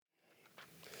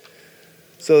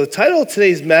So the title of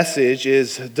today's message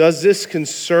is, Does This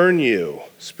Concern You?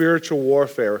 Spiritual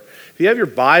Warfare. If you have your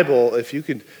Bible, if you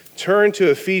could turn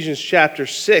to Ephesians chapter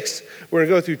 6, we're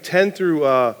going to go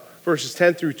through verses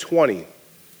 10 through 20.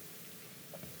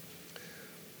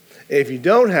 If you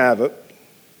don't have it,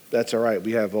 that's all right.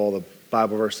 We have all the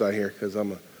Bible verses out here because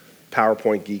I'm a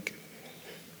PowerPoint geek.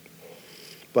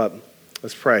 But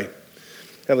let's pray.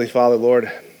 Heavenly Father,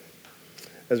 Lord,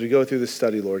 as we go through this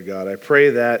study, Lord God, I pray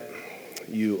that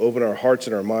you open our hearts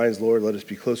and our minds, Lord. Let us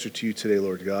be closer to you today,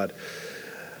 Lord God.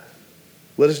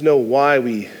 Let us know why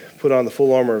we put on the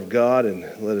full armor of God, and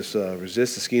let us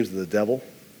resist the schemes of the devil.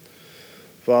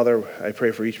 Father, I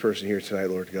pray for each person here tonight,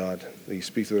 Lord God, that you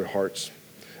speak to their hearts.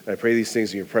 And I pray these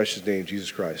things in your precious name, Jesus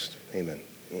Christ. Amen.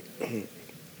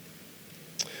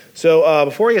 So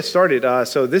before I get started,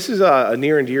 so this is a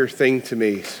near and dear thing to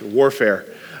me, warfare.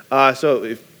 So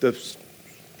if the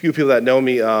few people that know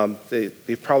me,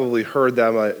 they've probably heard that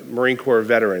I'm a Marine Corps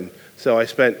veteran. So I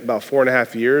spent about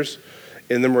 4.5 years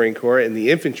in the Marine Corps in the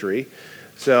infantry.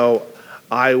 So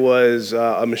I was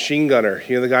a machine gunner.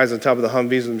 You know the guys on top of the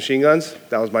Humvees with machine guns?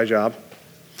 That was my job.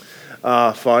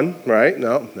 Fun, right?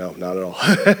 No, not at all.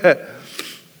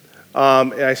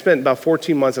 And I spent about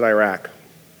 14 months in Iraq.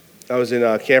 I was in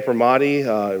Camp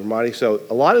Ramadi. So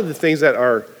a lot of the things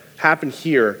that happen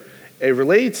here, it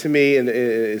related to me and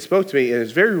it spoke to me, and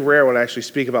it's very rare when I actually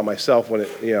speak about myself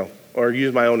or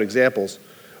use my own examples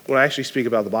when I actually speak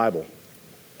about the Bible.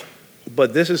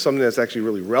 But this is something that's actually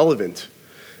really relevant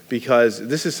because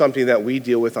this is something that we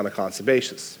deal with on a constant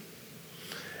basis.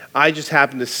 I just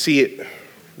happen to see it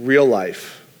real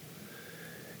life.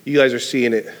 You guys are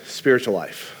seeing it spiritual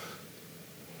life.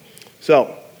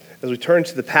 So, as we turn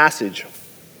to the passage,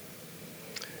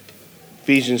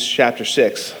 Ephesians chapter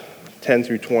 6, 10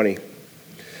 through 20.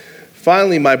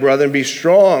 Finally, my brethren, be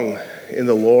strong in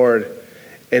the Lord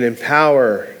and in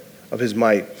power of his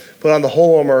might. Put on the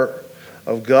whole armor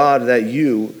of God that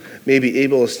you may be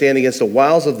able to stand against the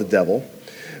wiles of the devil.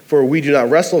 For we do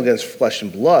not wrestle against flesh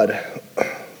and blood,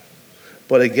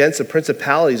 but against the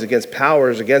principalities, against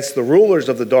powers, against the rulers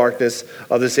of the darkness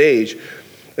of this age,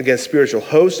 against spiritual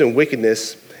hosts and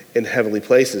wickedness in heavenly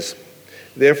places.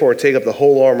 Therefore, take up the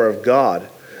whole armor of God,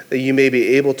 that you may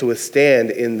be able to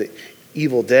withstand in the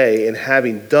evil day, and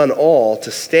having done all to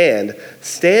stand.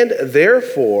 Stand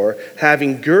therefore,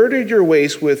 having girded your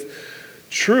waist with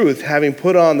truth, having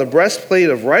put on the breastplate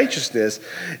of righteousness,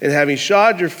 and having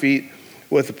shod your feet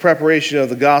with the preparation of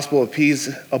the gospel of peace,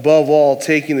 above all,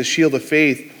 taking the shield of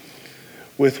faith,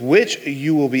 with which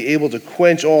you will be able to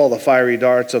quench all the fiery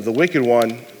darts of the wicked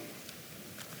one,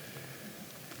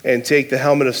 and take the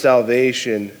helmet of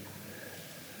salvation,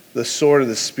 the sword of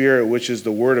the Spirit, which is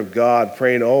the word of God,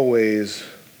 praying always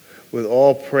with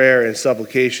all prayer and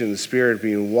supplication in the Spirit,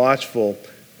 being watchful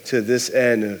to this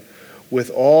end, with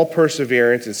all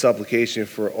perseverance and supplication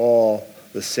for all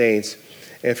the saints.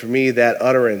 And for me, that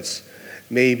utterance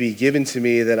may be given to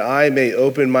me, that I may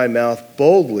open my mouth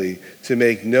boldly to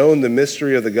make known the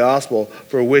mystery of the gospel,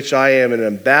 for which I am an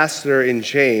ambassador in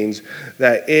chains,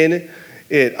 that in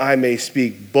it I may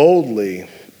speak boldly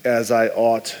as I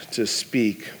ought to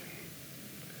speak.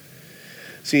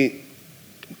 See,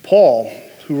 Paul,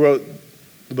 who wrote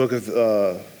the book of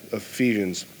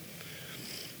Ephesians,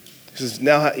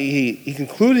 he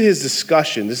concluded his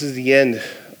discussion. This is the end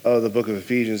of the book of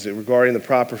Ephesians regarding the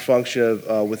proper function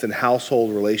of within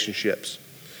household relationships.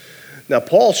 Now,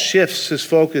 Paul shifts his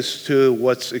focus to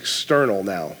what's external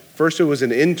now. First, it was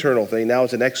an internal thing. Now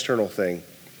it's an external thing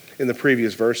in the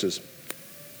previous verses.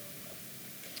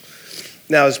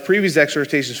 Now, his previous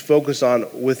exhortations focus on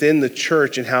within the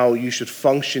church and how you should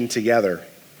function together.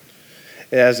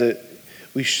 And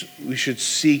we should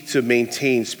seek to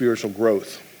maintain spiritual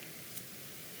growth.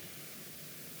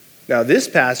 Now, this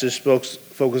passage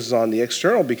focuses on the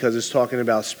external because it's talking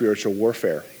about spiritual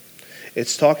warfare.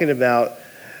 It's talking about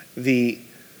the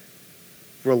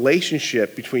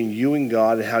relationship between you and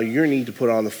God and how you need to put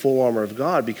on the full armor of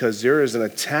God because there is an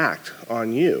attack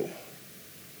on you.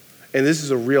 And this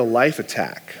is a real life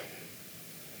attack.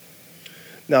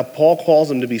 Now, Paul calls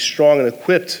them to be strong and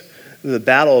equipped in the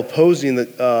battle opposing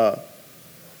the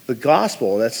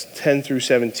gospel. That's 10 through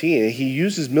 17. And he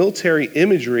uses military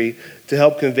imagery to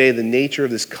help convey the nature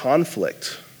of this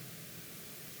conflict.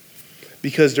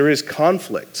 Because there is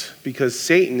conflict. Because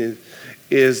Satan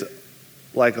is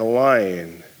like a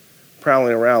lion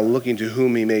prowling around looking to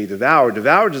whom he may devour.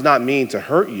 Devour does not mean to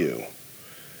hurt you.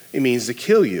 It means to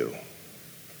kill you.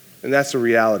 And that's the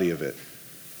reality of it.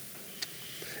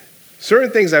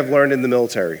 Certain things I've learned in the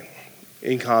military,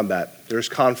 in combat, there's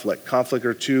conflict. Conflict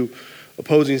are two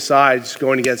opposing sides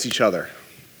going against each other.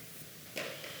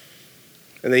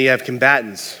 And then you have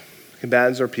combatants.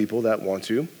 Combatants are people that want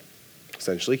to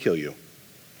essentially kill you.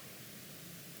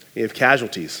 You have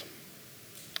casualties.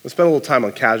 Let's spend a little time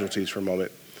on casualties for a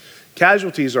moment.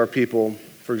 Casualties are people,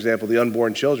 for example, the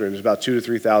unborn children. There's about 2,000 to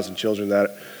 3,000 children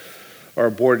that are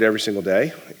aborted every single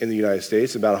day in the United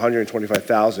States, about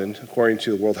 125,000, according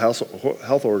to the World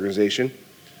Health Organization,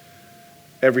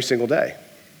 every single day.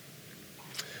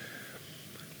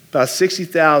 About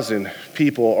 60,000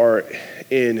 people are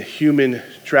in human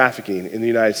trafficking in the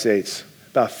United States.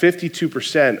 About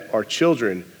 52% are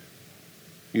children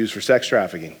used for sex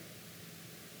trafficking.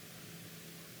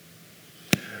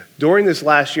 During this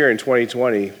last year in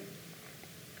 2020,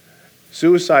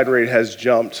 suicide rate has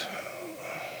jumped,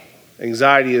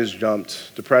 anxiety has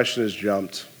jumped, depression has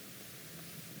jumped.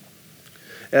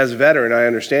 As a veteran, I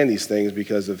understand these things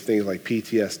because of things like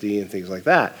PTSD and things like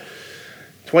that.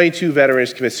 22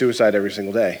 veterans commit suicide every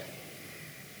single day.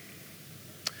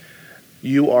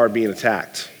 You are being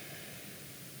attacked.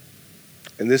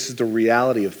 And this is the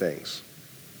reality of things.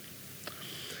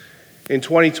 In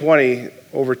 2020,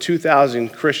 over 2,000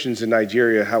 Christians in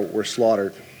Nigeria were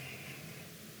slaughtered.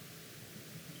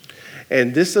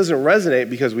 And this doesn't resonate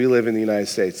because we live in the United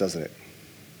States, doesn't it?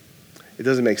 It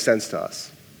doesn't make sense to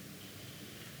us.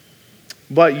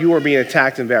 But you are being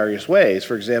attacked in various ways.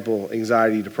 For example,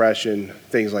 anxiety, depression,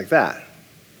 things like that.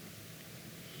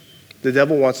 The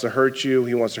devil wants to hurt you.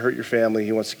 He wants to hurt your family.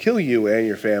 He wants to kill you and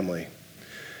your family.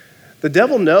 The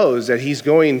devil knows that he's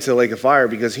going to the lake of fire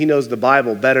because he knows the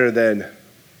Bible better than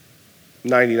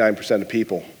 99% of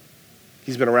people.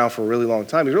 He's been around for a really long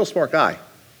time. He's a real smart guy.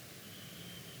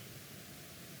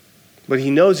 But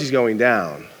he knows he's going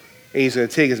down, and he's going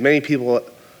to take as many people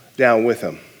down with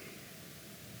him.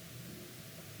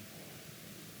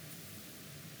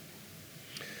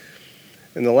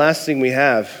 And the last thing we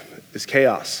have is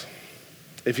chaos.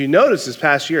 If you notice, this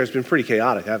past year it's been pretty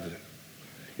chaotic, hasn't it?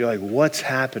 You're like, what's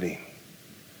happening?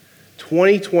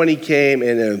 2020 came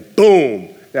and then boom,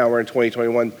 now we're in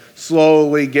 2021,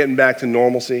 slowly getting back to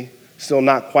normalcy. Still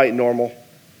not quite normal.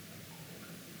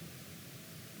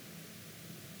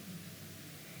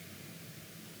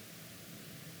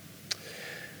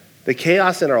 The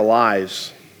chaos in our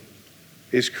lives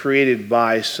is created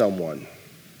by someone,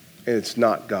 and it's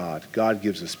not God. God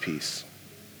gives us peace.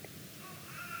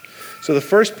 So the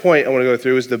first point I want to go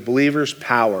through is the believer's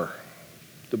power.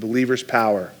 The believer's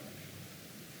power.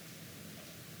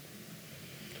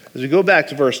 As we go back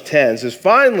to verse 10, it says,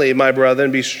 "Finally, my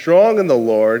brethren, be strong in the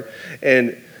Lord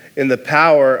and in the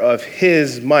power of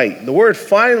his might." The word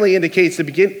finally indicates the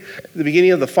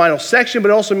beginning of the final section, but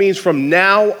it also means from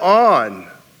now on.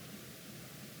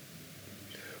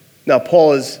 Now,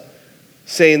 Paul is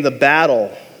saying the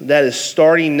battle that is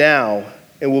starting now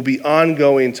and will be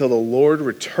ongoing until the Lord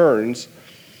returns.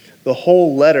 The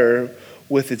whole letter,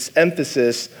 with its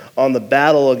emphasis on the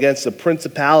battle against the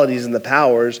principalities and the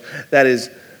powers that is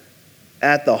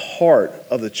at the heart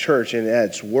of the church and at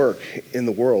its work in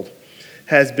the world,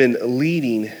 has been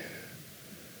leading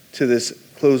to this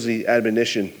closing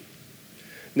admonition.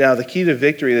 Now, the key to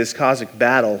victory in this cosmic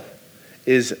battle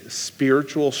is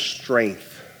spiritual strength.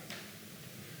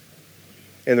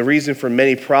 And the reason for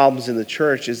many problems in the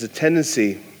church is the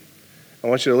tendency, I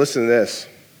want you to listen to this.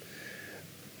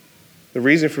 The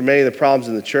reason for many of the problems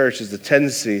in the church is the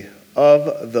tendency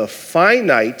of the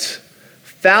finite,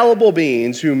 fallible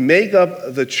beings who make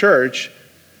up the church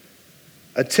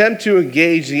attempt to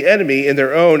engage the enemy in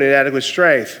their own inadequate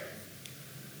strength.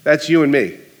 That's you and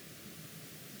me.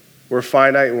 We're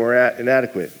finite and we're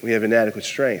inadequate. We have inadequate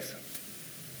strength.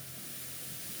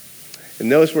 And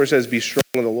notice where it says, "Be strong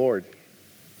in the Lord."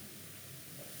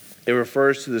 It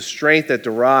refers to the strength that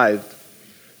derived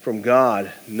from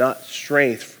God, not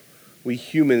strength we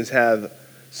humans have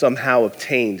somehow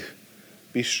obtained.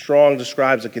 Be strong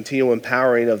describes a continual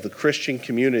empowering of the Christian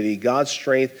community. God's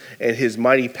strength and his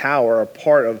mighty power are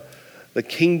part of the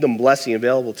kingdom blessing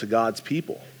available to God's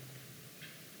people.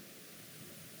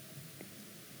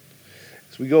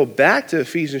 As we go back to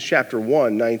Ephesians chapter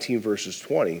 1, 19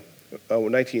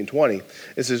 and 20,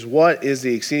 it says, "What is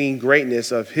the exceeding greatness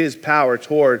of his power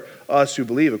toward us who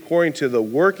believe, according to the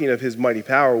working of his mighty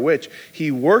power, which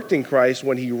he worked in Christ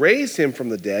when he raised him from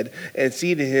the dead and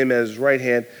seated him at his right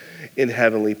hand in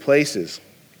heavenly places."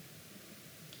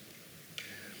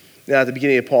 Now, at the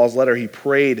beginning of Paul's letter, he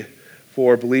prayed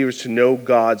for believers to know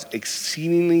God's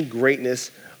exceedingly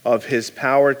greatness of his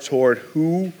power toward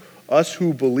us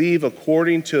who believe,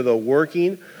 according to the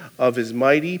working of his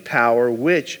mighty power,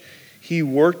 which he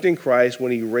worked in Christ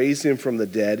when he raised him from the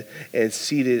dead and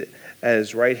seated at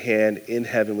his right hand in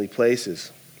heavenly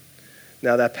places.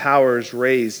 Now that power has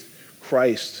raised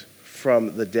Christ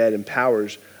from the dead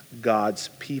empowers God's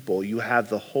people. You have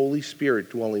the Holy Spirit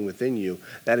dwelling within you.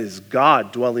 That is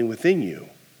God dwelling within you.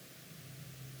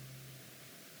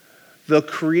 The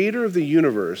creator of the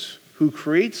universe, who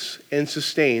creates and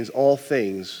sustains all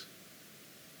things,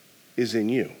 is in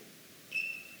you.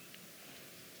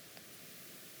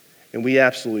 And we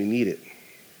absolutely need it.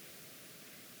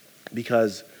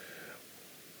 Because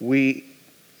we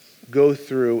go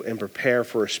through and prepare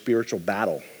for a spiritual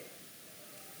battle.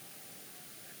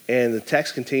 And the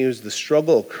text continues, the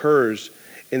struggle occurs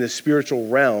in the spiritual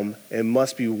realm and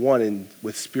must be won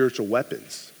with spiritual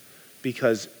weapons.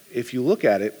 Because if you look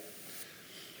at it,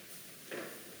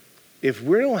 if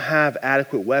we don't have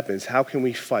adequate weapons, how can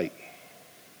we fight?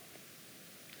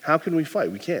 How can we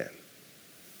fight? We can't.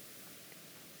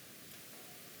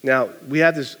 Now, we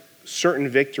have this certain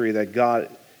victory that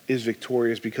God is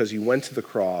victorious because he went to the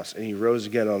cross and he rose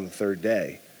again on the third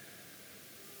day.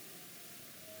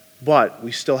 But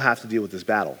we still have to deal with this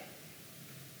battle.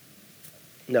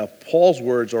 Now, Paul's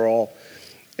words are all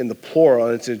in the plural,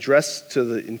 and it's addressed to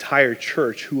the entire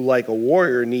church who, like a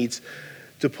warrior, needs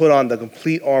to put on the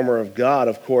complete armor of God.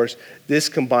 Of course, this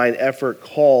combined effort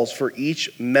calls for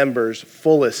each member's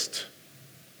fullest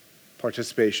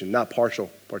participation, not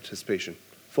partial participation,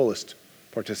 fullest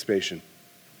participation.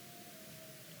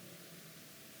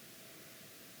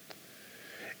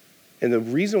 And the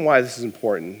reason why this is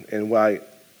important and why,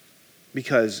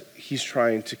 because he's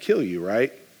trying to kill you,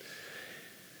 right?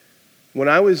 When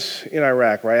I was in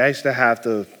Iraq, right, I used to have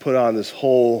to put on this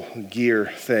whole gear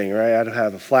thing, right? I had to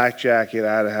have a flak jacket,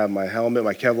 I had to have my helmet,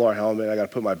 my Kevlar helmet, I got to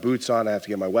put my boots on, I have to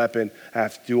get my weapon, I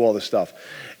have to do all this stuff.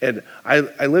 And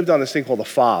I lived on this thing called a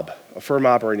FOB, a firm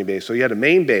operating base. So you had a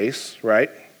main base, right,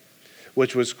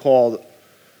 which was called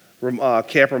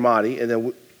Camp Ramadi, and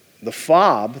then the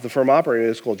FOB, the firm operating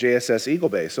base, was called JSS Eagle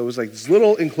Base. So it was like this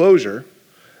little enclosure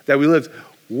that we lived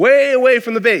way away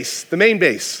from the base, the main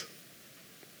base.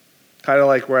 Kind of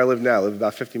like where I live now. I live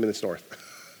about 50 minutes north.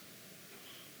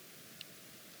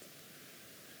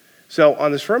 So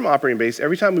on this firm operating base,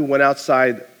 every time we went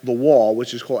outside the wall,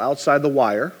 which is called outside the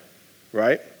wire,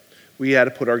 right, we had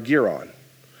to put our gear on.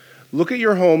 Look at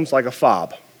your homes like a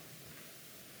FOB.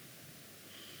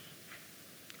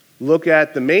 Look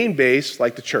at the main base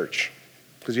like the church,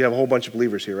 because you have a whole bunch of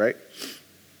believers here, right?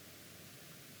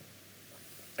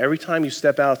 Every time you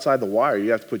step outside the wire, you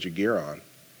have to put your gear on.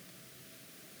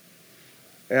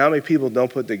 And how many people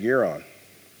don't put the gear on?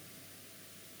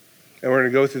 And we're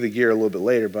going to go through the gear a little bit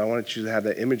later, but I want you to have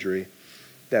that imagery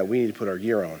that we need to put our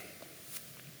gear on.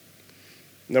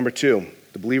 Number 2,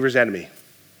 the believer's enemy.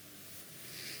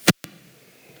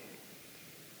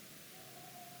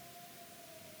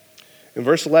 In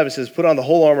verse 11 it says, put on the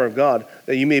whole armor of God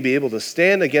that you may be able to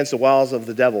stand against the wiles of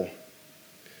the devil.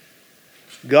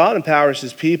 God empowers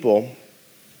his people,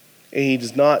 and he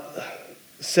does not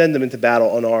send them into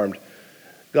battle unarmed.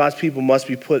 God's people must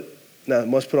put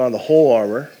on the whole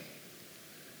armor.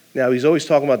 Now, he's always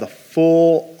talking about the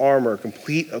full armor,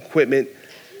 complete equipment,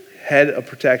 head of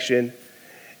protection.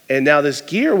 And now this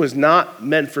gear was not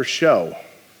meant for show.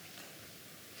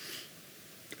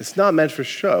 It's not meant for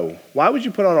show. Why would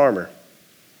you put on armor?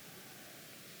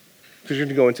 Because you're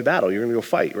going to go into battle. You're going to go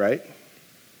fight, right?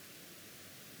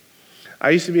 I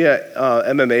used to be an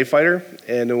MMA fighter,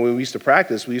 and when we used to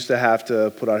practice, we used to have to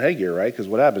put on headgear, right? Because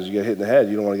what happens? You get hit in the head,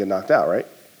 you don't want to get knocked out, right?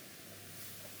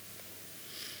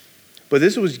 But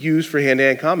this was used for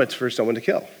hand-to-hand combat for someone to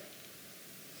kill.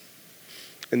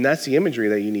 And that's the imagery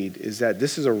that you need, is that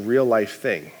this is a real-life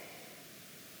thing.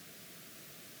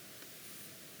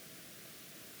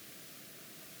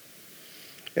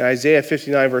 In Isaiah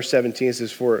 59, verse 17, it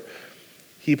says, for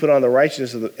he put on the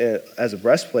righteousness as a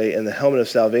breastplate and the helmet of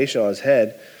salvation on his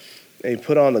head. And he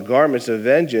put on the garments of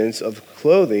vengeance of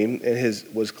clothing and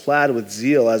was clad with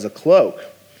zeal as a cloak.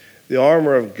 The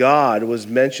armor of God was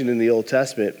mentioned in the Old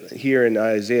Testament. Here in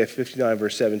Isaiah 59,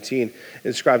 verse 17, it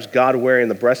describes God wearing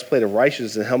the breastplate of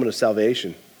righteousness and the helmet of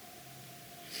salvation.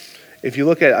 If you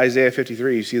look at Isaiah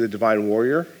 53, you see the divine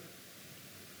warrior.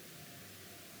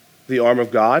 The armor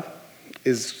of God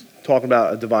is talking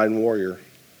about a divine warrior.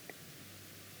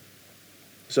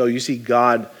 So you see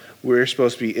God, we're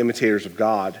supposed to be imitators of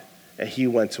God, and he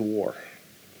went to war.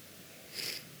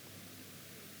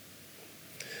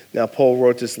 Now, Paul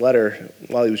wrote this letter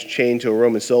while he was chained to a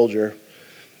Roman soldier.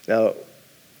 Now,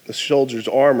 the soldier's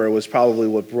armor was probably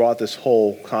what brought this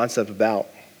whole concept about.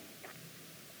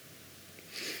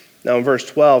 Now, in verse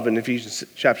 12 in Ephesians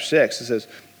chapter 6, it says,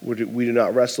 we do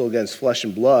not wrestle against flesh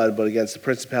and blood, but against the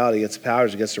principality, against the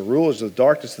powers, against the rulers of the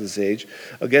darkness of this age,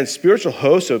 against spiritual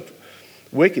hosts of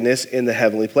wickedness in the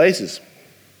heavenly places.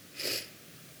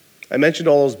 I mentioned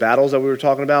all those battles that we were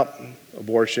talking about,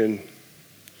 abortion,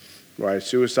 right,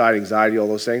 suicide, anxiety, all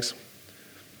those things.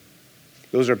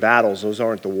 Those are battles. Those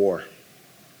aren't the war.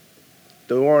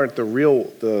 Those aren't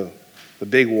the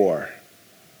big war.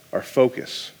 Our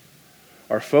focus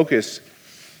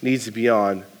needs to be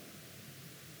on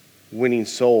winning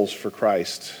souls for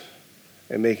Christ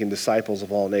and making disciples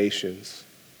of all nations.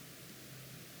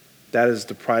 That is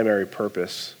the primary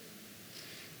purpose.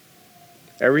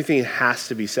 Everything has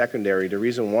to be secondary. The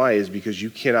reason why is because you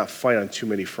cannot fight on too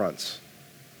many fronts.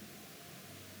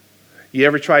 You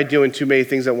ever try doing too many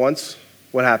things at once?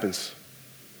 What happens?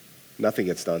 Nothing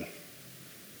gets done.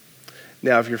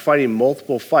 Now, if you're fighting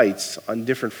multiple fights on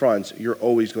different fronts, you're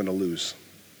always going to lose.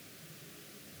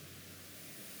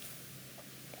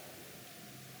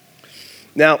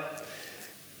 Now,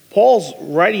 Paul's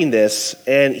writing this,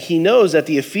 and he knows that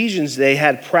the Ephesians, they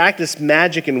had practiced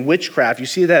magic and witchcraft. You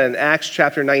see that in Acts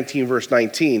chapter 19, verse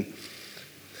 19.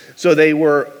 So they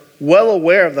were well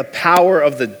aware of the power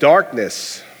of the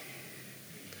darkness.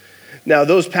 Now,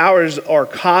 those powers are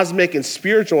cosmic and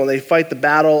spiritual, and they fight the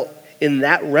battle in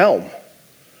that realm.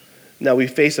 Now, we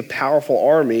face a powerful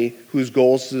army whose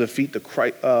goal is to defeat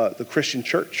the Christian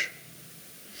church.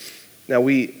 Now,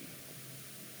 when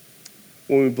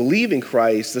we believe in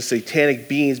Christ, the satanic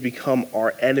beings become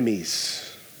our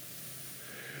enemies.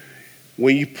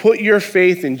 When you put your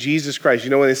faith in Jesus Christ,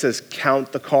 you know when it says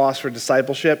count the cost for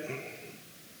discipleship?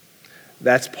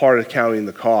 That's part of counting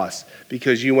the cost,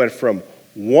 because you went from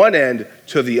one end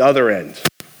to the other end.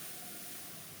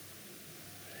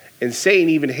 And Satan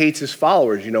even hates his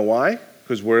followers. You know why?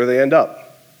 Because where do they end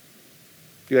up?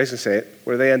 You guys can say it.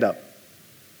 Where do they end up?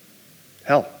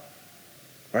 Hell.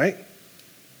 Right?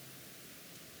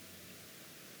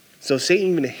 So Satan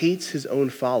even hates his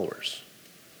own followers.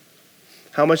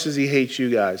 How much does he hate you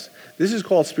guys? This is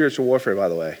called spiritual warfare, by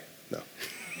the way. No.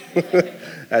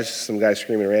 That's just some guy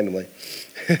screaming randomly.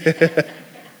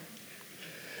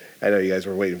 I know you guys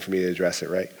were waiting for me to address it,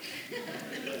 right?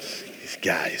 These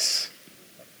guys.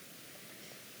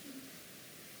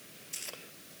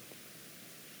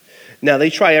 Now,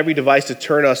 they try every device to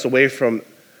turn us away from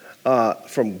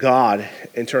God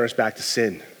and turn us back to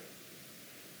sin.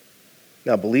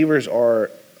 Now, believers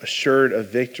are assured of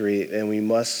victory, and we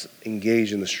must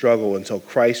engage in the struggle until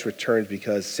Christ returns,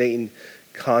 because Satan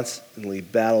constantly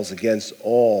battles against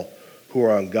all who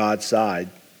are on God's side.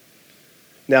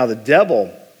 Now, the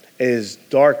devil and his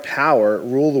dark power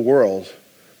rule the world,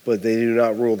 but they do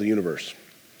not rule the universe.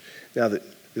 Now,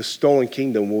 the stolen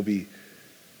kingdom will be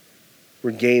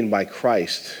regained by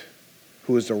Christ,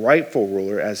 who is the rightful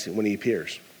ruler when he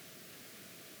appears.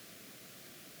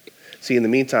 See, in the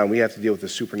meantime, we have to deal with the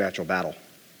supernatural battle.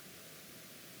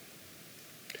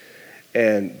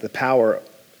 And the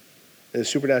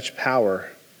supernatural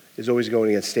power is always going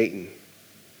against Satan,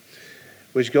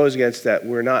 which goes against that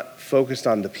we're not focused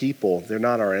on the people. They're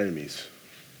not our enemies.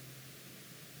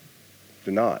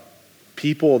 They're not.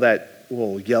 People that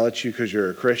will yell at you because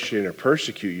you're a Christian or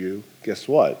persecute you, guess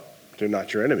what? They're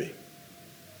not your enemy.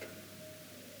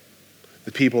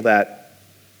 The people that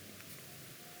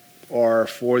are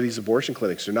for these abortion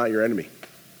clinics, they're not your enemy.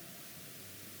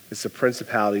 It's the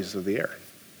principalities of the air.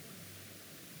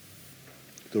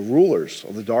 The rulers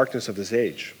of the darkness of this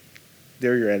age,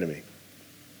 they're your enemy.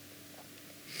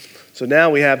 So now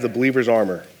we have the believer's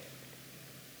armor.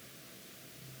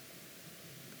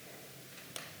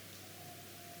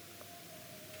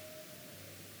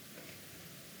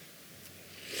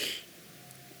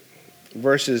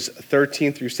 Verses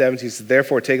 13 through 17 says,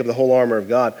 "Therefore take up the whole armor of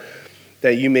God,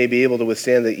 that you may be able to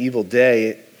withstand the evil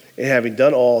day, and having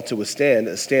done all to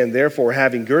withstand, stand therefore,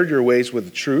 having girded your waist with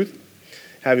the truth,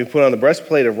 having put on the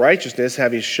breastplate of righteousness,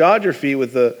 having shod your feet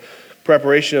with the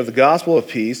preparation of the gospel of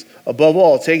peace, above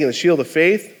all, taking the shield of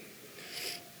faith,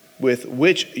 with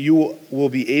which you will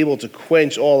be able to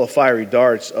quench all the fiery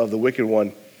darts of the wicked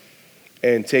one,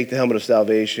 and take the helmet of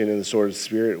salvation and the sword of the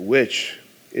Spirit, which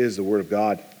is the word of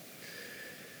God."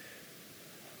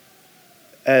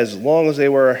 As long as they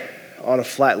were on a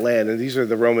flat land, and these are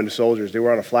the Roman soldiers, they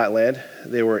were on a flat land,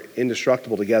 they were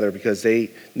indestructible together because they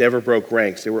never broke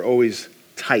ranks. They were always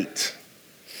tight,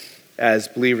 as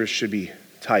believers should be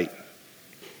tight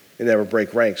and never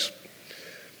break ranks.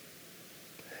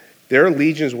 Their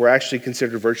legions were actually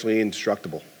considered virtually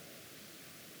indestructible.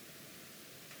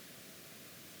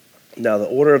 Now, the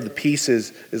order of the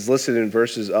pieces is listed in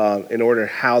verses in order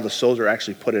how the soldier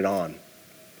actually put it on.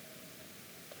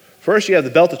 First, you have the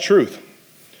belt of truth.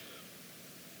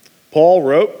 Paul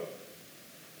wrote,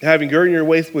 "Having girded your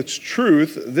waist with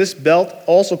truth, this belt,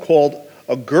 also called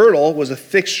a girdle, was a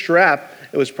thick strap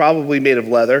It was probably made of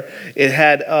leather. It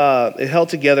held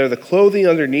together the clothing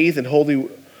underneath and holding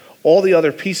all the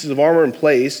other pieces of armor in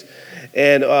place,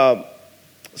 and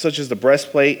such as the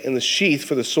breastplate and the sheath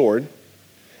for the sword.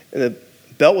 And the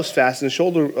belt was fastened, the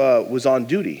shoulder was on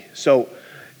duty. So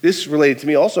this related to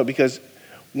me also because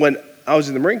when I was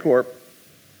in the Marine Corps,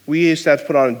 we used to have to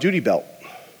put on a duty belt.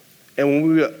 And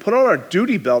when we put on our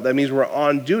duty belt, that means we're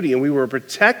on duty and we were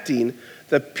protecting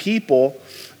the people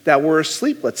that were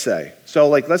asleep, let's say. So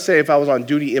like, let's say if I was on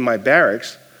duty in my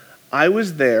barracks, I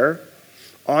was there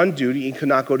on duty and could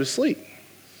not go to sleep.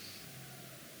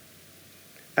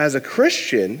 As a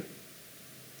Christian,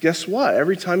 guess what?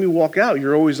 Every time you walk out,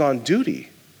 you're always on duty.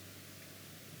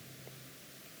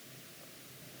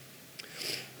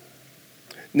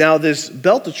 Now, this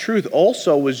belt of truth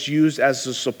also was used as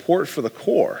a support for the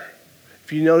core.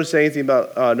 If you know anything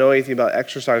about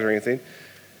exercise or anything,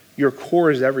 your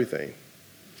core is everything.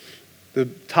 The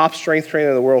top strength trainer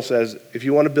in the world says, if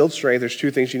you want to build strength, there's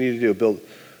two things you need to do. Build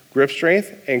grip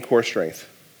strength and core strength.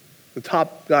 The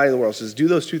top guy in the world says, do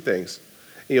those two things,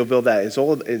 and you'll build that.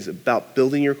 It's about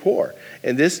building your core.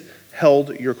 And this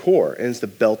held your core, and it's the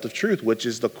belt of truth, which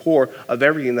is the core of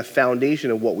everything, the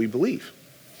foundation of what we believe.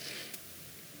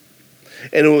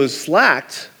 And it was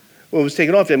slacked, when it was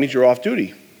taken off, that means you're off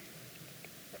duty.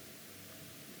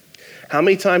 How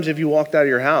many times have you walked out of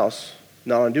your house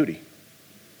not on duty?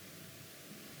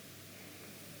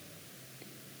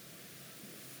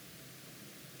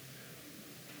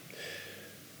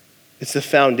 It's the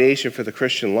foundation for the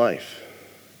Christian life.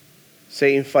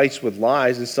 Satan fights with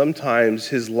lies, and sometimes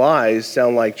his lies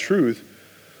sound like truth,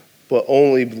 but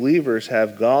only believers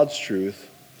have God's truth,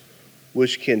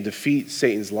 which can defeat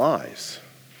Satan's lies.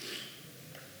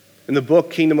 In the book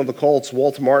Kingdom of the Cults,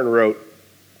 Walter Martin wrote,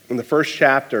 in the first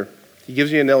chapter, he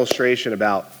gives you an illustration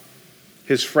about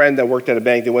his friend that worked at a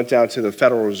bank. They went down to the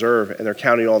Federal Reserve, and they're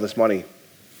counting all this money.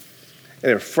 And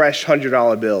they're fresh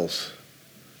 $100 bills.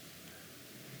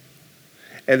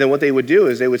 And then what they would do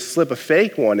is they would slip a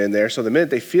fake one in there, so the minute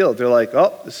they feel it, they're like,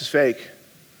 oh, this is fake.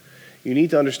 You need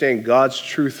to understand God's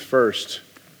truth first.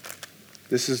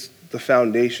 This is the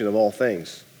foundation of all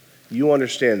things. You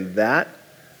understand that,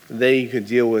 then you can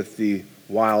deal with the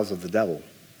wiles of the devil.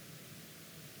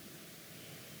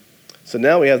 So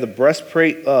now we have the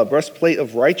breastplate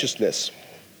of righteousness.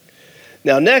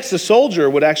 Now next, the soldier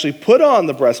would actually put on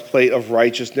the breastplate of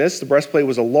righteousness. The breastplate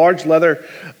was a large leather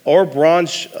or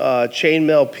bronze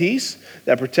chainmail piece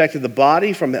that protected the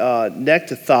body from neck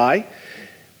to thigh,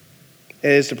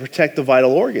 and is to protect the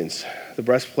vital organs. The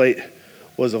breastplate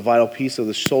was a vital piece of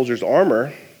the soldier's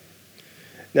armor.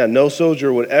 Now, no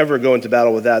soldier would ever go into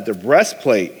battle without their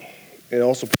breastplate, and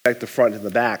also protect the front and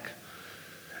the back.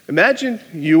 Imagine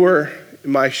you were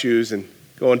in my shoes and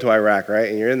going to Iraq, right?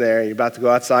 And you're in there, and you're about to go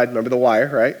outside, remember the wire,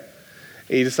 right?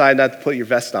 And you decide not to put your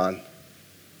vest on.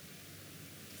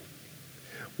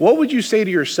 What would you say to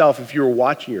yourself if you were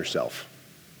watching yourself?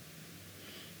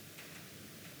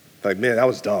 Like, man, that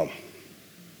was dumb.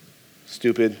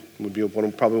 Stupid would be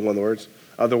probably one of the words.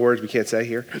 Other words we can't say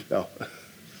here? No.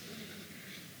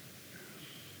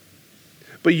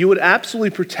 But you would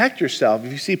absolutely protect yourself.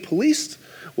 If you see police,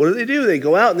 what do? They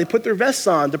go out and they put their vests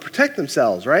on to protect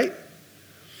themselves, right?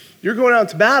 You're going out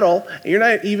to battle, and you're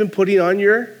not even putting on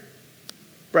your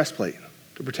breastplate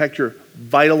to protect your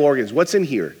vital organs. What's in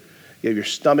here? You have your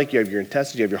stomach, you have your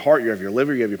intestines, you have your heart, you have your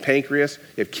liver, you have your pancreas,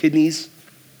 you have kidneys,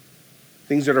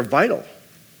 things that are vital.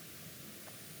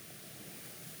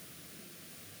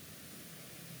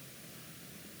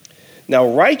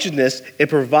 Now, righteousness, it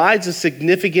provides a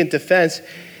significant defense.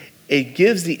 It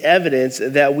gives the evidence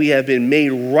that we have been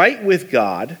made right with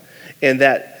God, and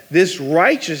that this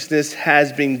righteousness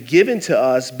has been given to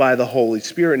us by the Holy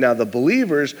Spirit. Now, the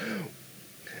believers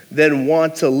then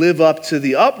want to live up to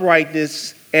the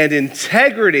uprightness and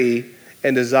integrity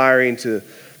and desiring to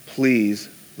please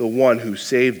the one who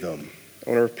saved them. I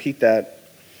want to repeat that.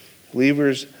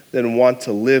 Believers then want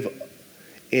to live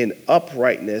in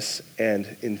uprightness and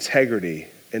integrity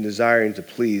and desiring to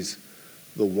please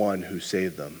the one who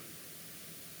saved them.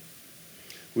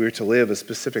 We are to live a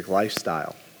specific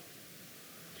lifestyle.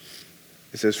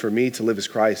 It says, for me to live is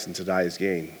Christ and to die is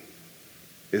gain.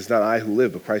 It is not I who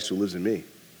live, but Christ who lives in me.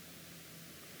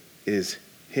 It is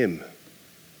him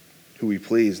who we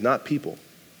please, not people.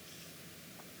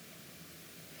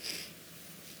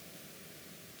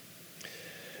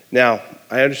 Now,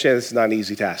 I understand this is not an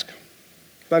easy task.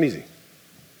 It's not easy.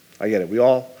 I get it.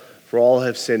 For all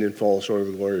have sinned and fall short of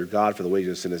the glory of God, for the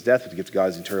wages of sin is death, but the gift of God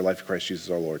is eternal life in Christ Jesus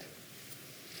our Lord.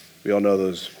 We all know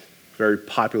those very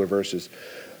popular verses.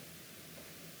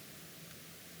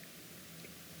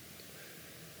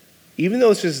 Even though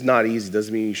this is not easy,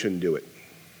 doesn't mean you shouldn't do it.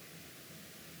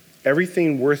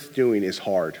 Everything worth doing is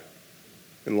hard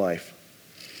in life.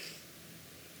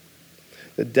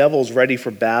 The devil's ready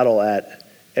for battle at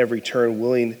every turn,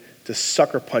 willing to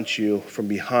sucker punch you from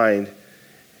behind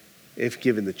if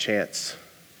given the chance.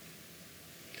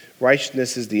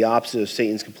 Righteousness is the opposite of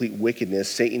Satan's complete wickedness.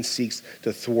 Satan seeks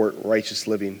to thwart righteous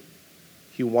living.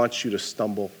 He wants you to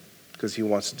stumble because he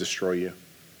wants to destroy you.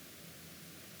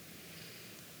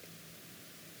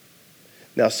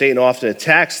 Now, Satan often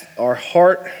attacks our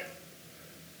heart,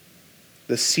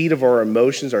 the seat of our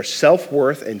emotions, our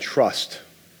self-worth, and trust.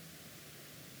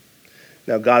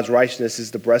 Now, God's righteousness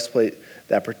is the breastplate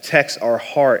that protects our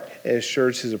heart and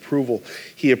ensures his approval.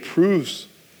 He approves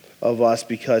of us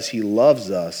because he loves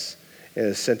us and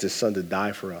has sent his son to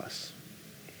die for us.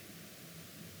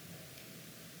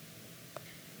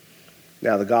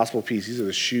 Now, the gospel piece, these are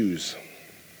the shoes.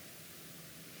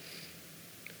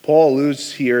 Paul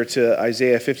alludes here to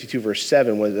Isaiah 52, verse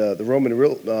 7, when the Roman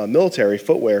military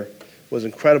footwear was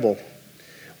incredible.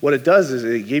 What it does is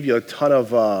it gave you a ton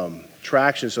of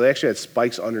traction, so they actually had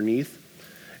spikes underneath,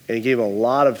 and it gave them a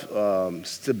lot of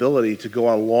stability to go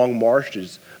on long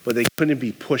marches, but they couldn't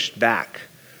be pushed back,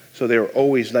 so they were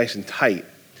always nice and tight.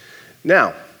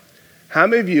 Now, how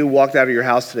many of you walked out of your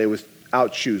house today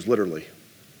without shoes, literally?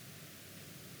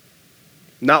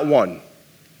 Not one.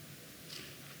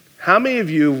 How many of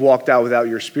you have walked out without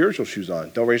your spiritual shoes on?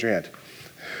 Don't raise your hand.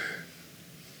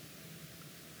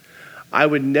 I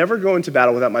would never go into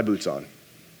battle without my boots on.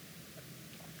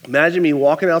 Imagine me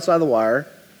walking outside the wire,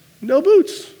 no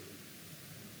boots.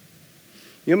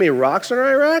 You know how many rocks are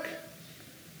in Iraq?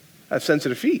 I have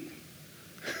sensitive feet.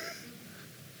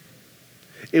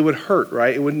 It would hurt,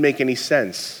 right? It wouldn't make any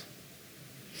sense.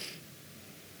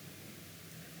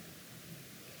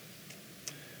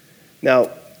 Now,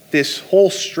 this whole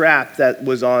strap that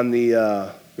was on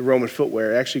the Roman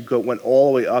footwear actually went all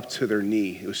the way up to their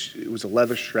knee. It was a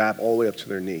leather strap all the way up to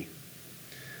their knee.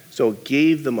 So it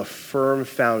gave them a firm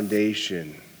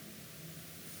foundation.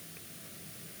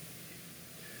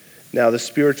 Now, the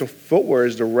spiritual footwear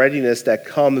is the readiness that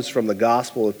comes from the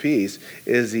gospel of peace.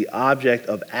 It is the object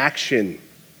of action.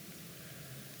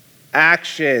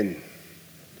 Action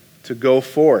to go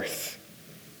forth.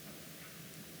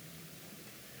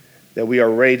 That we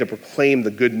are ready to proclaim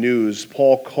the good news.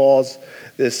 Paul calls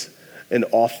this an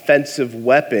offensive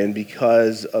weapon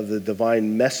because of the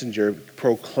divine messenger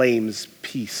proclaims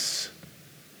peace.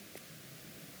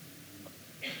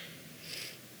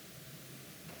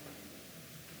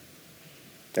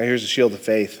 Now here's the shield of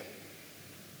faith.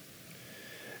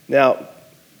 Now,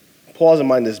 Paul has in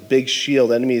mind this big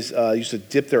shield. Enemies used to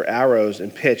dip their arrows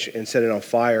in pitch and set it on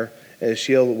fire. And the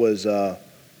shield was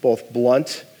both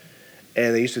blunt,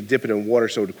 and they used to dip it in water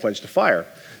so it would quench the fire.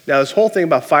 Now, this whole thing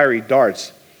about fiery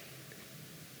darts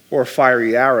or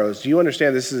fiery arrows, do you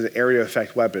understand this is an area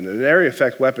effect weapon? An area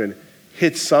effect weapon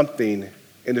hits something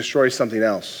and destroys something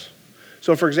else.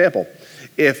 So, for example,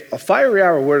 if a fiery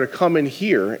arrow were to come in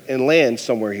here and land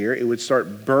somewhere here, it would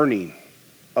start burning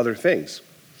other things.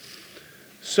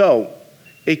 So,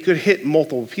 it could hit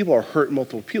multiple people or hurt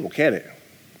multiple people, can't it?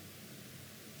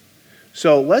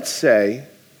 So, let's say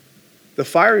the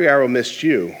fiery arrow missed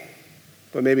you,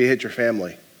 but maybe it hit your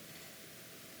family.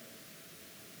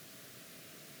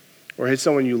 Or hit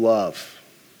someone you love.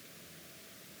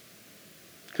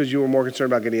 Because you were more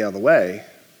concerned about getting out of the way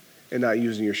and not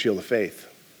using your shield of faith.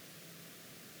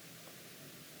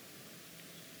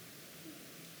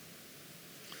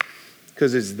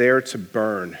 Because it's there to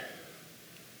burn.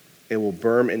 It will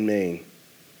burn and maim.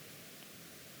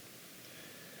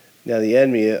 Now the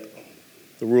enemy,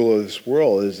 the ruler of this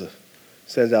world,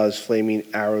 sends out his flaming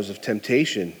arrows of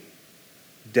temptation,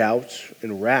 doubt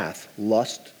and wrath,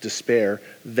 lust, despair,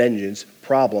 vengeance,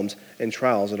 problems, and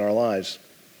trials in our lives.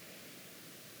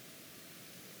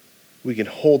 We can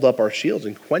hold up our shields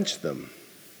and quench them.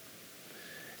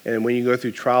 And when you go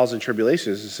through trials and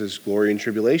tribulations, it says glory in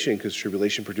tribulation, because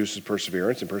tribulation produces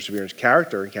perseverance, and perseverance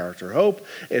character, and character hope.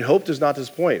 And hope does not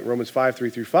disappoint, Romans 5, 3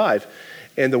 through 5.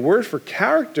 And the word for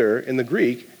character in the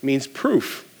Greek means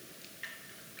proof.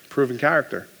 Proven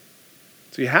character.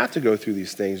 So you have to go through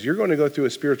these things. You're going to go through a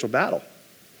spiritual battle.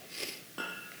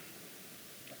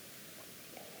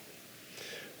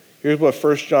 Here's what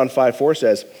 1 John 5:4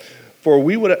 says.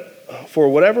 For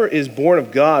whatever is born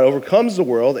of God overcomes the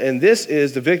world, and this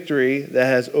is the victory that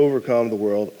has overcome the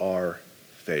world, our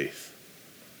faith.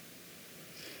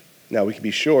 Now we can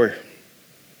be sure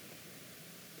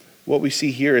what we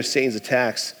see here is Satan's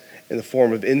attacks in the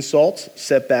form of insults,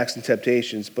 setbacks, and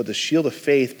temptations, but the shield of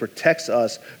faith protects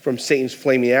us from Satan's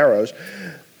flaming arrows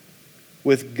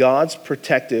with God's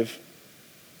protective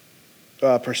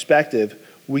perspective,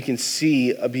 we can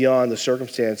see beyond the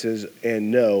circumstances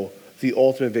and know the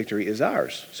ultimate victory is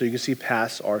ours. So you can see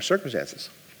past our circumstances.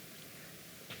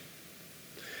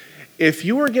 If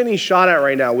you were getting shot at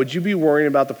right now, would you be worrying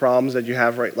about the problems that you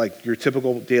have, right? Like your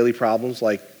typical daily problems,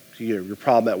 like your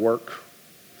problem at work?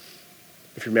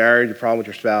 If you're married, your problem with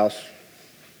your spouse?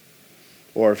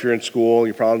 Or if you're in school,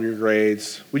 your problem with your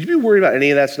grades? Would you be worried about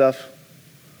any of that stuff?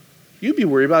 You'd be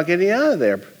worried about getting out of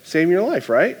there, saving your life,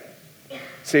 right?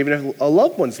 Saving a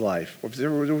loved one's life. Or if there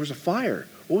was a fire,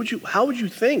 how would you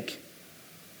think?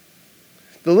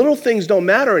 The little things don't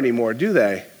matter anymore, do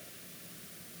they?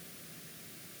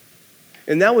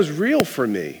 And that was real for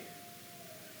me.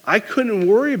 I couldn't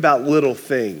worry about little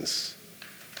things.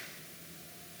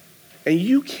 And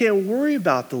you can't worry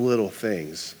about the little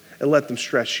things and let them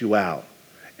stress you out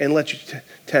and let you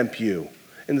tempt you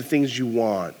and the things you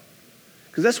want.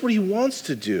 Because that's what he wants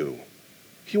to do.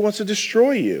 He wants to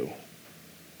destroy you.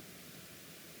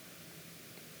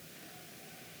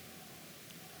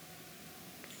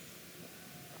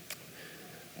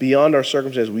 Beyond our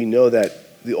circumstances, we know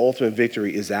that the ultimate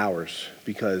victory is ours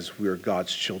because we are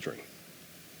God's children.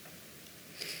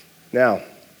 Now,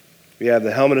 we have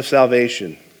the helmet of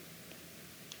salvation.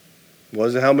 What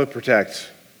does the helmet protect?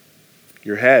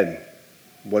 Your head.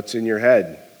 What's in your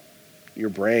head? Your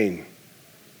brain.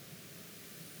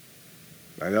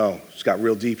 I know, it's got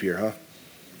real deep here, huh?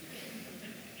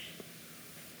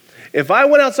 If I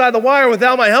went outside the wire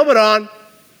without my helmet on,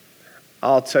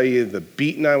 I'll tell you the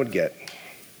beating I would get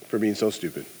for being so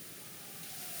stupid.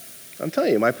 I'm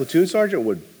telling you, my platoon sergeant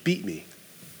would beat me.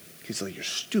 He's like, you're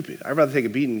stupid. I'd rather take a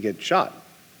beating and get shot.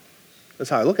 That's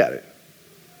how I look at it.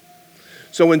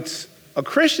 So when a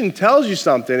Christian tells you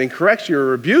something and corrects you or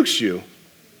rebukes you,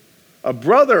 a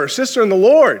brother or sister in the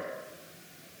Lord,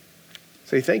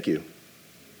 say thank you.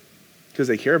 Because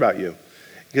they care about you.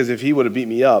 Because if he would have beat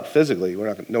me up physically, no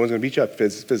one's going to beat you up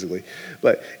physically,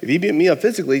 but if he beat me up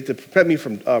physically to prevent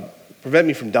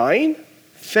me from dying,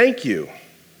 thank you.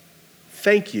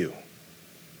 Thank you.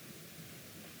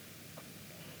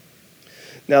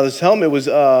 Now, this helmet was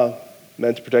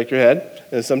meant to protect your head,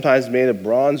 and it's sometimes made of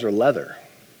bronze or leather.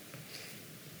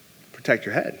 Protect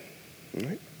your head. All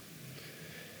right?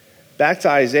 Back to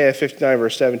Isaiah 59,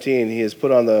 verse 17, he has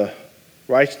put on the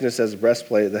righteousness as a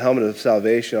breastplate, the helmet of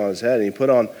salvation on his head, and he put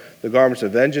on the garments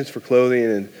of vengeance for clothing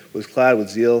and was clad with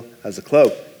zeal as a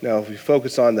cloak. Now, if we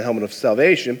focus on the helmet of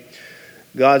salvation,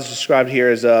 God's described here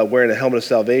as wearing a helmet of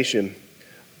salvation.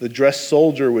 The dressed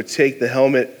soldier would take the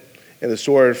helmet and the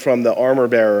sword from the armor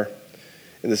bearer.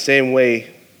 In the same way,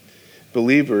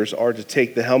 believers are to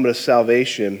take the helmet of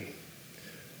salvation.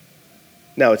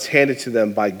 Now, it's handed to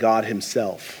them by God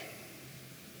himself.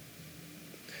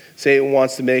 Satan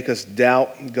wants to make us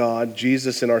doubt God,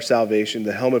 Jesus, and our salvation.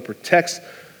 The helmet protects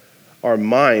our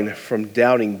mind from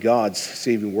doubting God's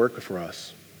saving work for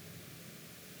us.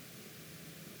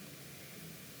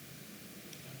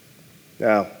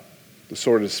 Now, the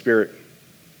sword of the Spirit.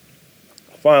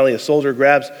 Finally, a soldier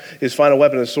grabs his final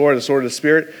weapon, the sword of the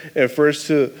Spirit, and refers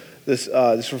to this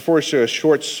refers to a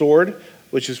short sword,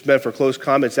 which is meant for close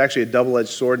combat. It's actually a double-edged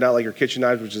sword, not like your kitchen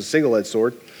knife, which is a single-edged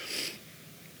sword.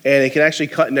 And it can actually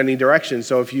cut in any direction.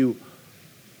 So if you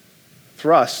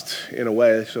thrust in a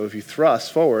way, so if you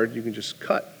thrust forward, you can just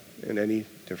cut in any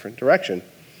different direction.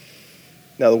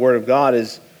 Now, the Word of God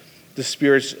is the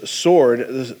Spirit's sword.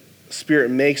 The Spirit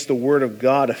makes the Word of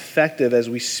God effective as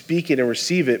we speak it and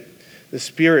receive it. The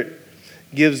Spirit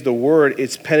gives the Word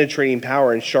its penetrating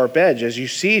power and sharp edge. As you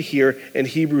see it here in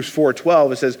Hebrews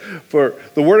 4:12, it says, "For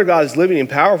the Word of God is living and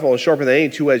powerful and sharper than any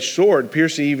two-edged sword,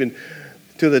 piercing even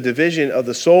to the division of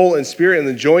the soul and spirit and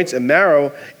the joints and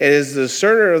marrow, and is the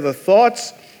discerner of the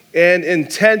thoughts and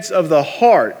intents of the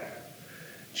heart."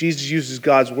 Jesus uses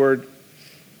God's Word.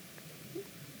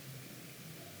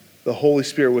 The Holy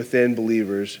Spirit within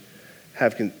believers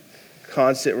have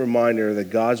constant reminder that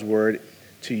God's Word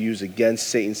to use against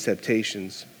Satan's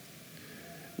temptations.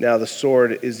 Now, the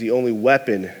sword is the only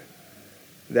weapon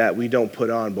that we don't put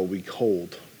on, but we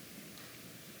hold.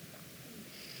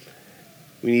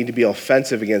 We need to be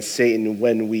offensive against Satan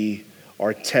when we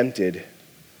are tempted.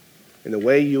 And the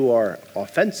way you are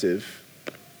offensive,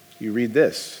 you read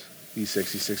these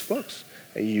 66 books,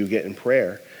 and you get in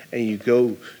prayer, and you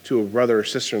go to a brother or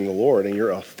sister in the Lord, and you're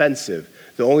offensive.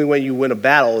 The only way you win a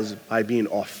battle is by being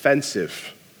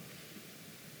offensive.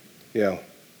 You know,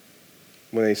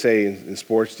 when they say in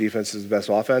sports, defense is the best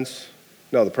offense,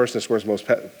 no, the person that scores the most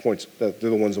points, they're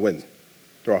the ones that win.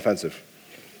 They're offensive.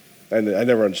 And I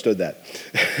never understood that.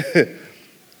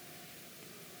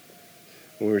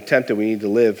 When we're tempted, we need to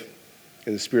live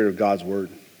in the spirit of God's Word.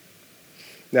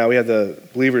 Now we have the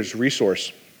believer's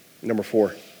resource, number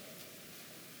 4.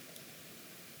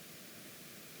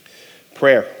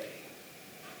 Prayer.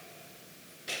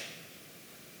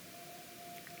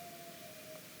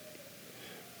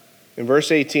 In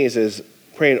verse 18 it says,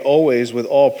 praying always with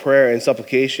all prayer and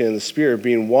supplication in the Spirit,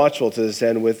 being watchful to this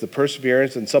end with the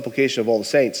perseverance and supplication of all the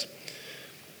saints.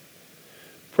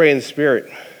 Pray in the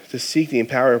Spirit to seek the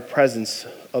empowered presence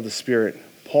of the Spirit.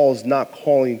 Paul is not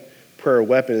calling prayer a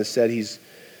weapon. Instead, he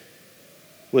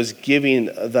was giving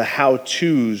the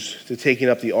how-tos to taking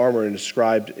up the armor and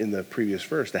described in the previous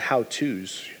verse, the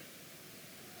how-tos.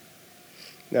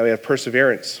 Now we have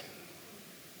perseverance.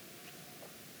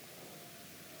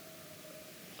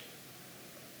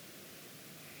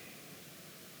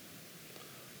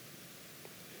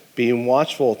 Being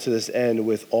watchful to this end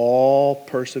with all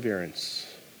perseverance.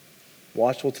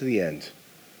 Watchful to the end.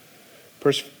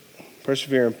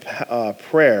 Persevering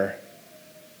prayer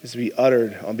is to be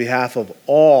uttered on behalf of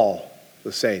all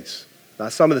the saints.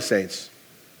 Not some of the saints.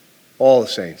 All the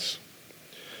saints.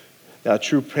 Now,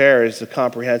 true prayer is the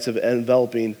comprehensive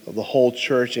enveloping of the whole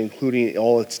church, including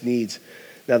all its needs.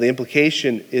 Now, the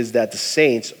implication is that the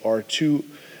saints are to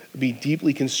be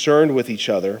deeply concerned with each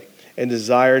other and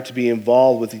desire to be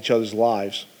involved with each other's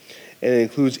lives. And it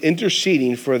includes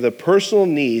interceding for the personal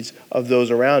needs of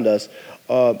those around us.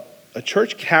 A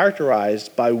church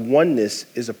characterized by oneness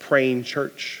is a praying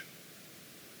church.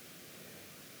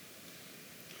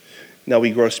 Now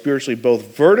we grow spiritually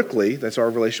both vertically, that's our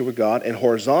relationship with God, and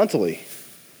horizontally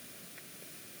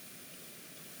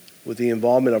with the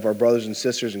involvement of our brothers and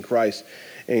sisters in Christ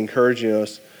and encouraging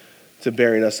us to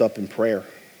bearing us up in prayer.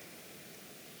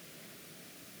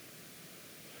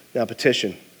 Now,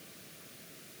 petition.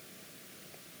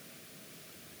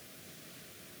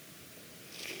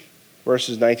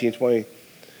 Verses 19 and 20.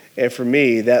 And for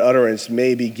me, that utterance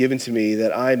may be given to me,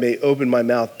 that I may open my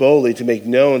mouth boldly to make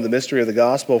known the mystery of the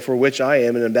gospel, for which I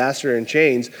am an ambassador in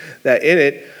chains, that in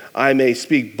it I may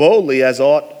speak boldly as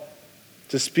ought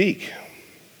to speak.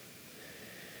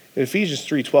 In Ephesians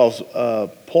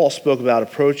 3:12, Paul spoke about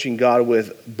approaching God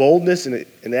with boldness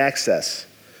and access.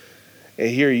 And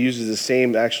here he uses the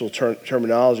same actual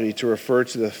terminology to refer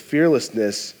to the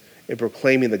fearlessness in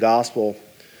proclaiming the gospel.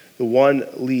 The one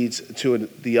leads to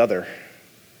the other.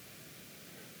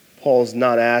 Paul is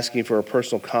not asking for a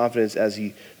personal confidence as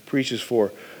he preaches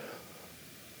for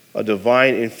a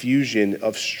divine infusion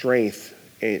of strength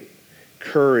and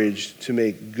courage to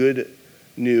make good,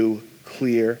 new,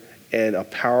 clear, and a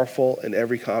powerful in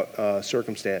every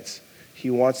circumstance. He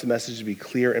wants the message to be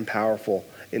clear and powerful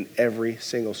in every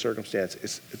single circumstance.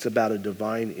 It's about a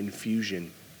divine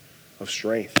infusion of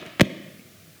strength.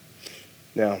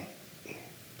 Now,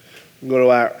 we'll go to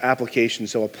our application.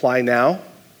 So apply now.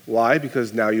 Why?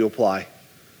 Because now you apply.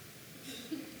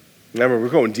 Remember, we're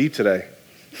going deep today.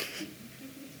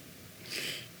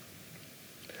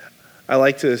 I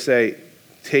like to say,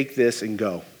 take this and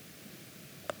go.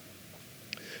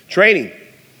 Training.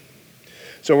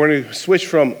 So we're going to switch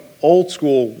from old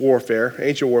school warfare,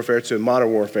 ancient warfare, to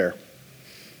modern warfare.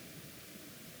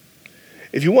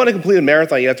 If you want to complete a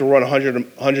marathon, you have to run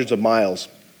hundreds of miles.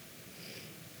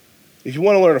 If you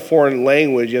want to learn a foreign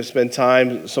language, you have to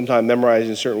spend some time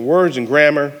memorizing certain words and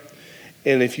grammar.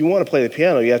 And if you want to play the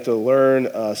piano, you have to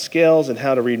learn scales and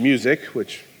how to read music,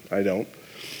 which I don't.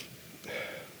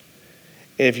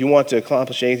 And if you want to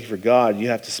accomplish anything for God, you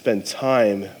have to spend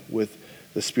time with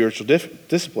the spiritual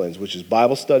disciplines, which is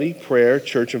Bible study, prayer,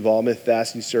 church involvement,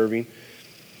 fasting, serving.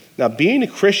 Now, being a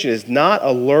Christian is not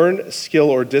a learned skill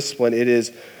or discipline. It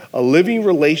is a living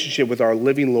relationship with our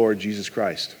living Lord, Jesus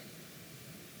Christ.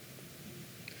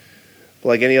 But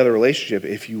like any other relationship,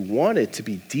 if you want it to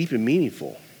be deep and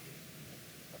meaningful,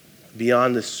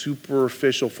 beyond the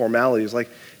superficial formalities, like,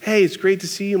 hey, it's great to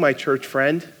see you, my church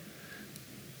friend,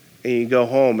 and you go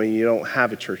home and you don't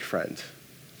have a church friend.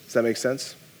 Does that make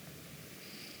sense?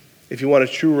 If you want a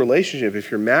true relationship,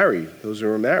 if you're married, those who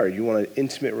are married, you want an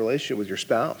intimate relationship with your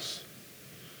spouse.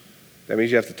 That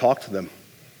means you have to talk to them.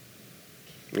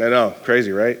 I know,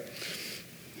 crazy, right?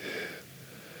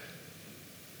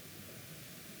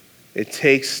 It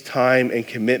takes time and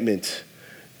commitment.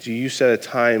 Do you set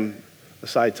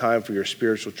aside time for your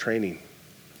spiritual training?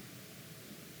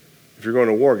 If you're going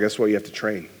to war, guess what? You have to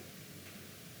train.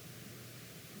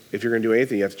 If you're going to do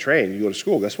anything, you have to train. You go to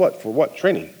school, guess what? For what?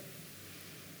 Training.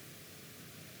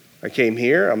 I came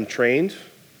here, I'm trained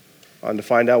on to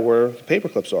find out where the paper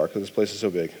clips are because this place is so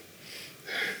big.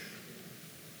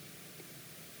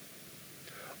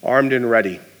 Armed and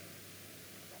ready.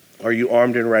 Are you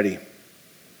armed and ready?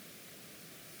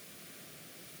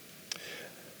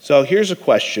 So here's a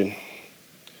question.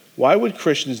 Why would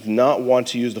Christians not want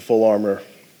to use the full armor?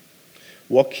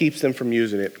 What keeps them from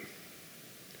using it?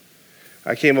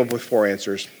 I came up with 4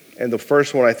 answers. And the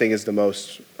first one I think is the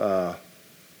most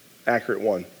accurate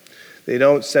one. They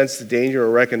don't sense the danger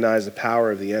or recognize the power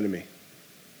of the enemy.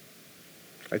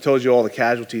 I told you all the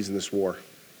casualties in this war.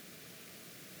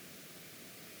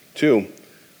 2,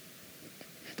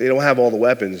 they don't have all the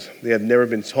weapons. They have never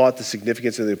been taught the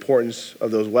significance and the importance of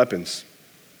those weapons.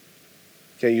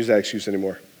 Can't use that excuse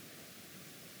anymore.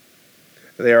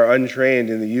 They are untrained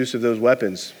in the use of those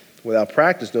weapons. Without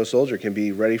practice, no soldier can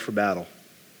be ready for battle.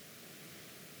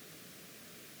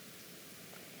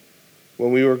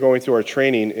 When we were going through our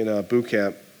training in a boot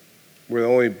camp, we're the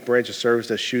only branch of service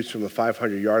that shoots from the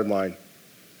 500-yard line.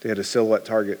 They had a silhouette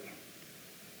target.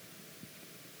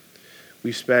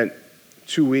 We spent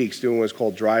 2 weeks doing what's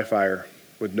called dry fire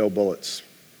with no bullets,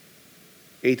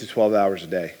 8 to 12 hours a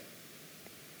day.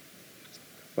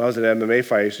 When I was in an MMA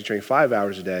fight, I used to train 5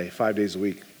 hours a day, 5 days a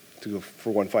week to go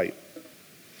for one fight.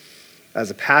 As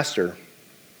a pastor,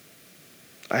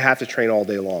 I have to train all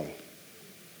day long.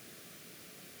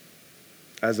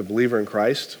 As a believer in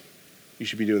Christ, you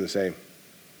should be doing the same.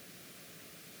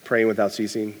 Praying without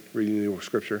ceasing, reading the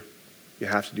scripture. You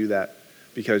have to do that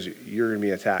because you're going to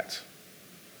be attacked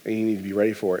and you need to be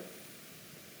ready for it.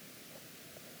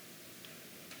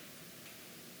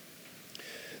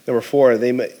 Number 4,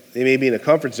 they may be in a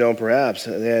comfort zone perhaps.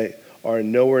 They are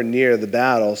nowhere near the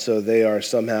battle, so they are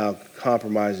somehow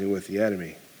compromising with the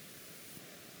enemy.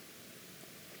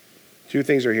 2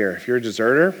 things are here. If you're a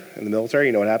deserter in the military,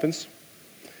 you know what happens?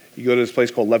 You go to this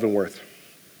place called Leavenworth.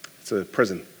 It's a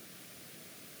prison.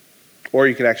 Or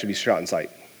you can actually be shot in sight.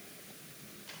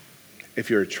 If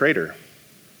you're a traitor,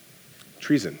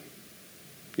 treason,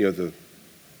 you know the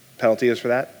penalty is for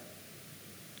that?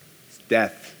 It's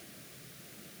death.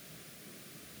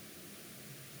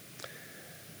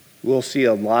 We'll see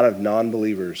a lot of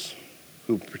non-believers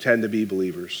who pretend to be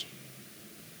believers.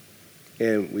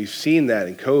 And we've seen that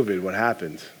in COVID, what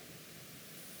happened.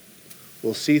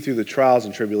 We'll see through the trials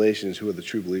and tribulations who are the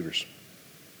true believers.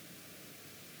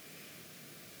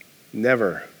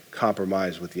 Never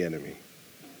compromise with the enemy.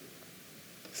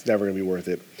 It's never going to be worth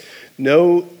it.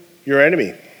 Know your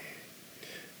enemy.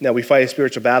 Now, we fight a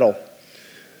spiritual battle.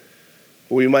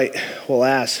 We'll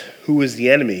ask, who is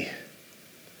the enemy?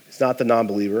 It's not the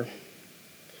non-believer.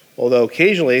 Although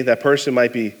occasionally that person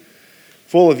might be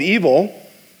full of evil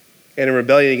and in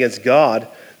rebellion against God,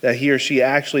 that he or she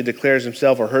actually declares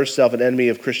himself or herself an enemy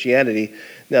of Christianity.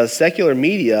 Now, the secular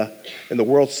media and the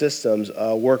world systems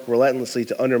work relentlessly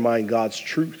to undermine God's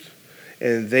truth.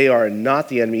 And they are not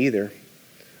the enemy either,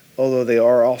 although they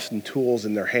are often tools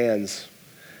in their hands.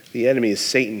 The enemy is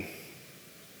Satan,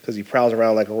 because he prowls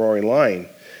around like a roaring lion.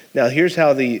 Now, here's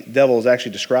how the devil is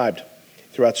actually described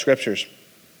throughout scriptures.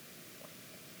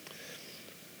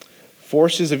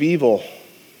 Forces of evil.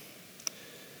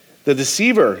 The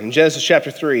deceiver in Genesis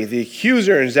chapter 3, the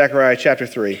accuser in Zechariah chapter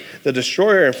 3, the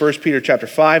destroyer in 1 Peter chapter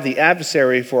 5, the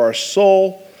adversary for our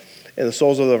soul and the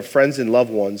souls of our friends and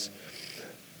loved ones.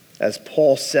 As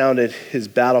Paul sounded his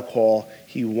battle call,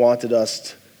 he wanted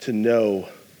us to know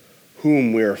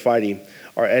whom we are fighting.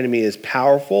 Our enemy is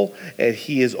powerful, and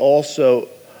he is also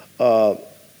a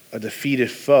defeated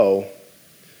foe.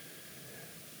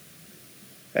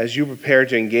 As you prepare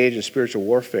to engage in spiritual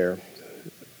warfare,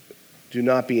 do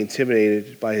not be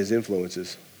intimidated by his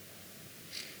influences.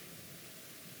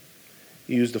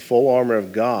 Use the full armor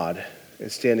of God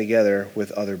and stand together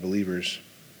with other believers.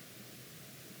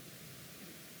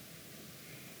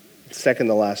 Second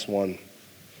to last one,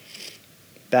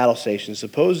 battle station.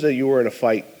 Suppose that you were in a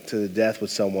fight to the death with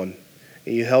someone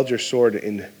and you held your sword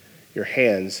in your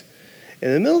hands.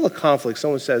 And in the middle of the conflict,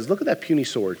 someone says, look at that puny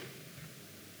sword.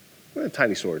 Look at that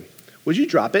tiny sword. Would you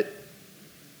drop it?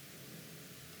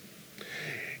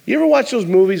 You ever watch those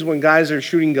movies when guys are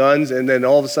shooting guns and then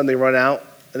all of a sudden they run out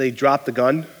and they drop the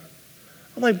gun?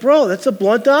 I'm like, bro, that's a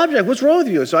blunt object. What's wrong with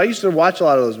you? So I used to watch a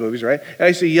lot of those movies, right? And I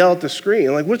used to yell at the screen.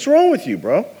 I'm like, what's wrong with you,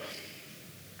 bro?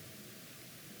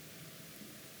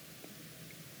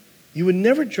 You would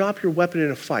never drop your weapon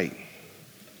in a fight.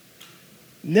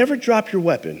 Never drop your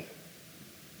weapon.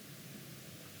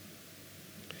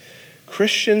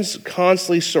 Christians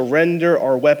constantly surrender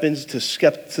our weapons to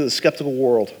the skeptical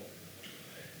world.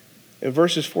 In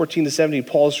verses 14 to 17,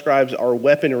 Paul describes our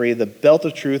weaponry, the belt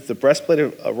of truth, the breastplate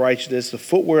of righteousness, the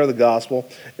footwear of the gospel,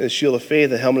 and the shield of faith,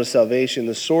 the helmet of salvation,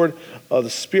 the sword of the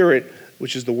Spirit,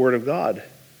 which is the word of God.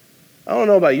 I don't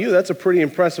know about you, that's a pretty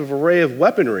impressive array of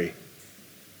weaponry.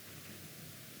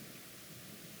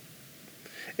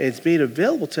 And it's made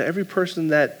available to every person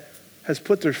that has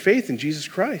put their faith in Jesus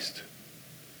Christ.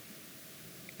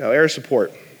 Now, air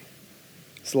support.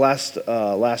 It's the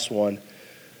last one.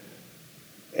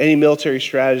 Any military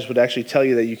strategist would actually tell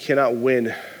you that you cannot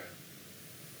win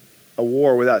a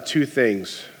war without two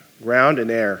things, ground and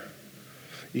air.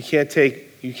 You can't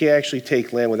actually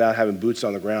take land without having boots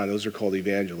on the ground. Those are called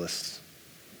evangelists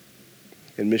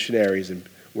and missionaries, and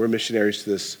we're missionaries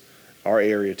to our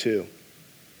area too,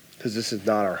 because this is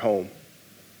not our home.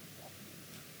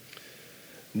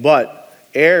 But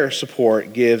air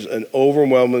support gives an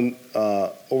overwhelmingly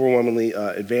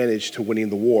advantage to winning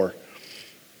the war.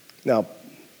 Now,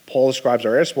 Paul describes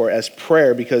our air support as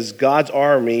prayer because God's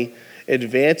army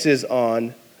advances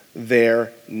on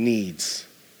their needs.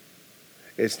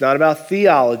 It's not about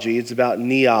theology, it's about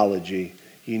neology.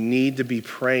 You need to be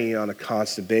praying on a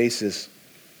constant basis.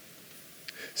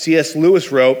 C.S.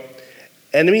 Lewis wrote,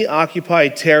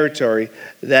 "Enemy-occupied territory,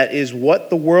 that is what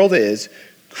the world is.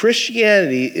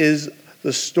 Christianity is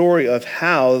the story of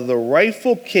how the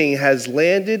rightful king has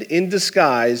landed in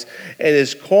disguise and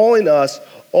is calling us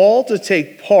all to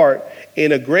take part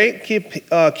in a great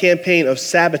campaign of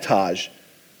sabotage."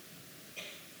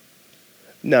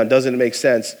 Now, doesn't it make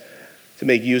sense to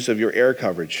make use of your air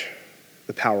coverage,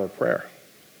 the power of prayer?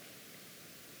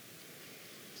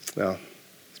 Now,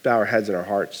 let's bow our heads and our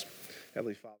hearts.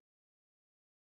 Heavenly Father.